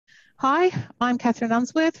Hi, I'm Kathryn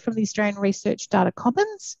Unsworth from the Australian Research Data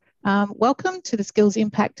Commons. Welcome to the Skills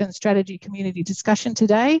Impact and Strategy Community discussion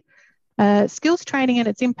today. Skills training and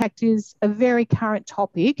its impact is a very current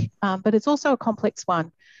topic, but it's also a complex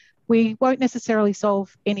one. We won't necessarily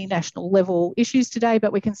solve any national level issues today,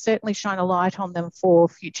 but we can certainly shine a light on them for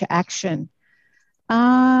future action.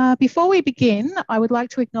 Before we begin, I would like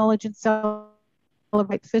to acknowledge and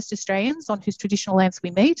celebrate the first Australians on whose traditional lands we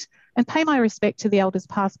meet and pay my respect to the elders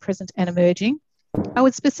past, present and emerging. I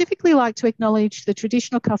would specifically like to acknowledge the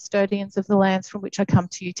traditional custodians of the lands from which I come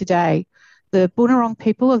to you today, the Boonwurrung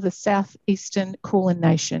people of the southeastern Kulin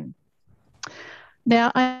Nation.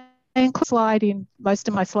 Now, I include a slide in most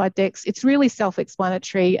of my slide decks. It's really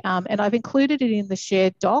self-explanatory, and I've included it in the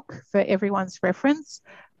shared doc for everyone's reference.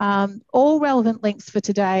 All relevant links for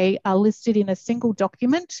today are listed in a single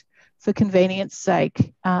document for convenience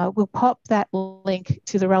sake. We'll pop that link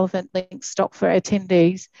to the relevant link stock for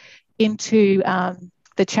attendees into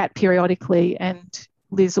the chat periodically, and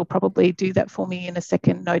Liz will probably do that for me in a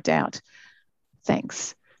second, no doubt.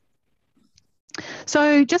 Thanks.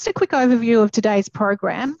 So just a quick overview of today's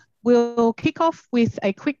program. We'll kick off with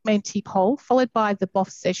a quick Menti poll, followed by the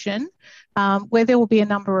BOF session, where there will be a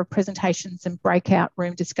number of presentations and breakout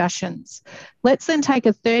room discussions. Let's then take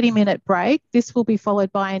a 30-minute break. This will be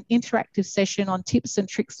followed by an interactive session on tips and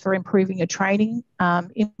tricks for improving your training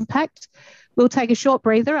impact. We'll take a short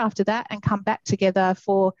breather after that and come back together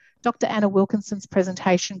for Dr. Anna Wilkinson's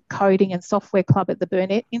presentation, Coding and Software Club at the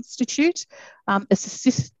Burnett Institute. I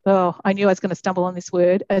knew I was going to stumble on this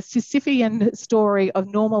word, a Sisyphean story of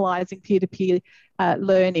normalising peer-to-peer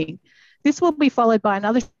learning. This will be followed by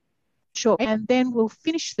another short, and then we'll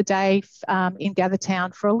finish the day in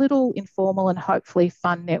Gathertown for a little informal and hopefully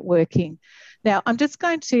fun networking. Now, I'm just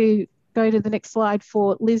going to go to the next slide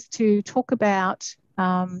for Liz to talk about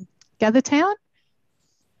Gathertown.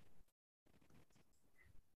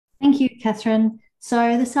 Thank you, Kathryn.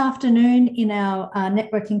 So this afternoon in our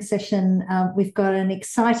networking session, we've got an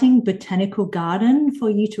exciting botanical garden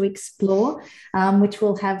for you to explore, which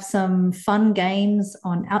will have some fun games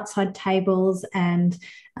on outside tables and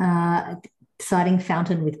exciting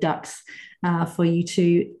fountain with ducks for you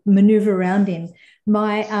to maneuver around in.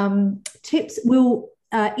 My tips will,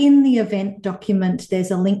 in the event document,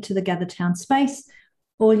 there's a link to the Gathertown space.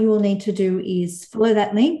 All you will need to do is follow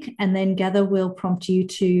that link, and then Gather will prompt you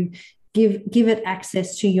to give it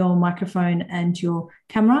access to your microphone and your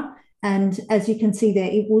camera. And as you can see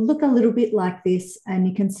there, it will look a little bit like this, and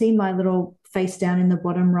you can see my little face down in the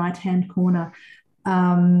bottom right-hand corner,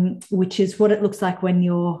 which is what it looks like when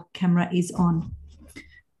your camera is on.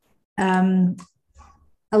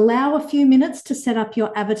 Allow a few minutes to set up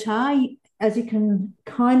your avatar. As you can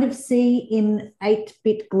kind of see in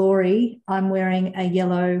 8-bit glory, I'm wearing a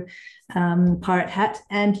yellow pirate hat,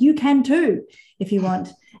 and you can too if you want.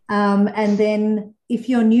 And then if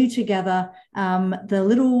you're new to Gather, the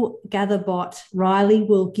little Gather bot, Riley,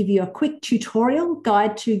 will give you a quick tutorial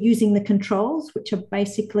guide to using the controls, which are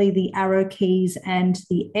basically the arrow keys and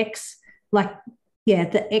the X,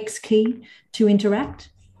 the X key to interact.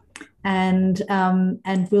 And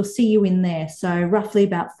we'll see you in there. So roughly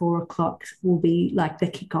about 4 o'clock will be like the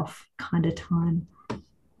kickoff kind of time.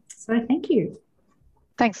 So thank you.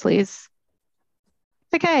 Thanks, Liz.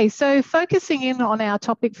 Okay, so focusing in on our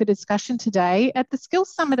topic for discussion today, at the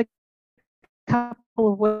Skills Summit a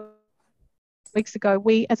couple of weeks ago,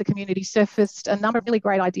 we as a community surfaced a number of really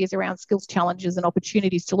great ideas around skills challenges and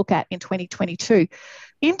opportunities to look at in 2022.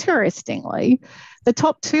 Interestingly, the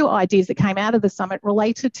top 2 ideas that came out of the summit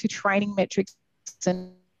related to training metrics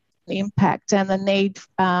and impact and the need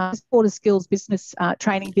for the skills business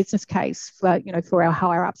training business case for our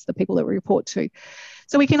higher ups, the people that we report to.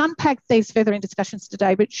 So we can unpack these further in discussions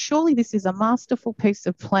today, but surely this is a masterful piece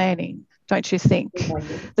of planning, don't you think?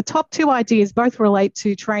 The top 2 ideas both relate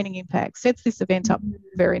to training impact, sets this event up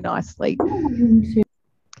very nicely.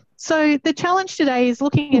 So the challenge today is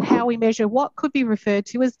looking at how we measure what could be referred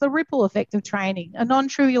to as the ripple effect of training. A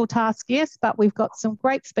non-trivial task, yes, but we've got some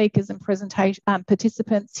great speakers and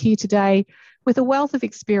participants here today with a wealth of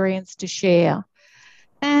experience to share.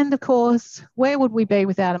 And of course, where would we be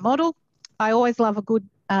without a model? I always love a good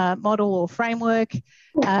model or framework.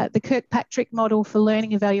 The Kirkpatrick model for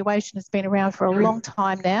learning evaluation has been around for a long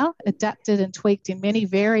time now, adapted and tweaked in many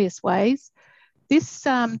various ways. This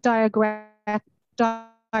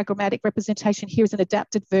diagrammatic representation here is an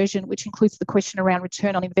adapted version, which includes the question around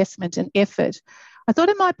return on investment and effort. I thought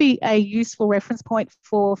it might be a useful reference point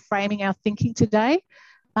for framing our thinking today.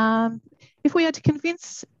 If we are to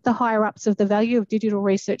convince the higher-ups of the value of digital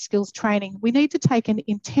research skills training, we need to take an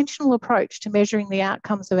intentional approach to measuring the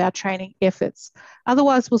outcomes of our training efforts.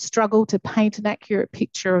 Otherwise, we'll struggle to paint an accurate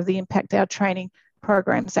picture of the impact our training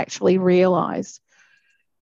programs actually realise.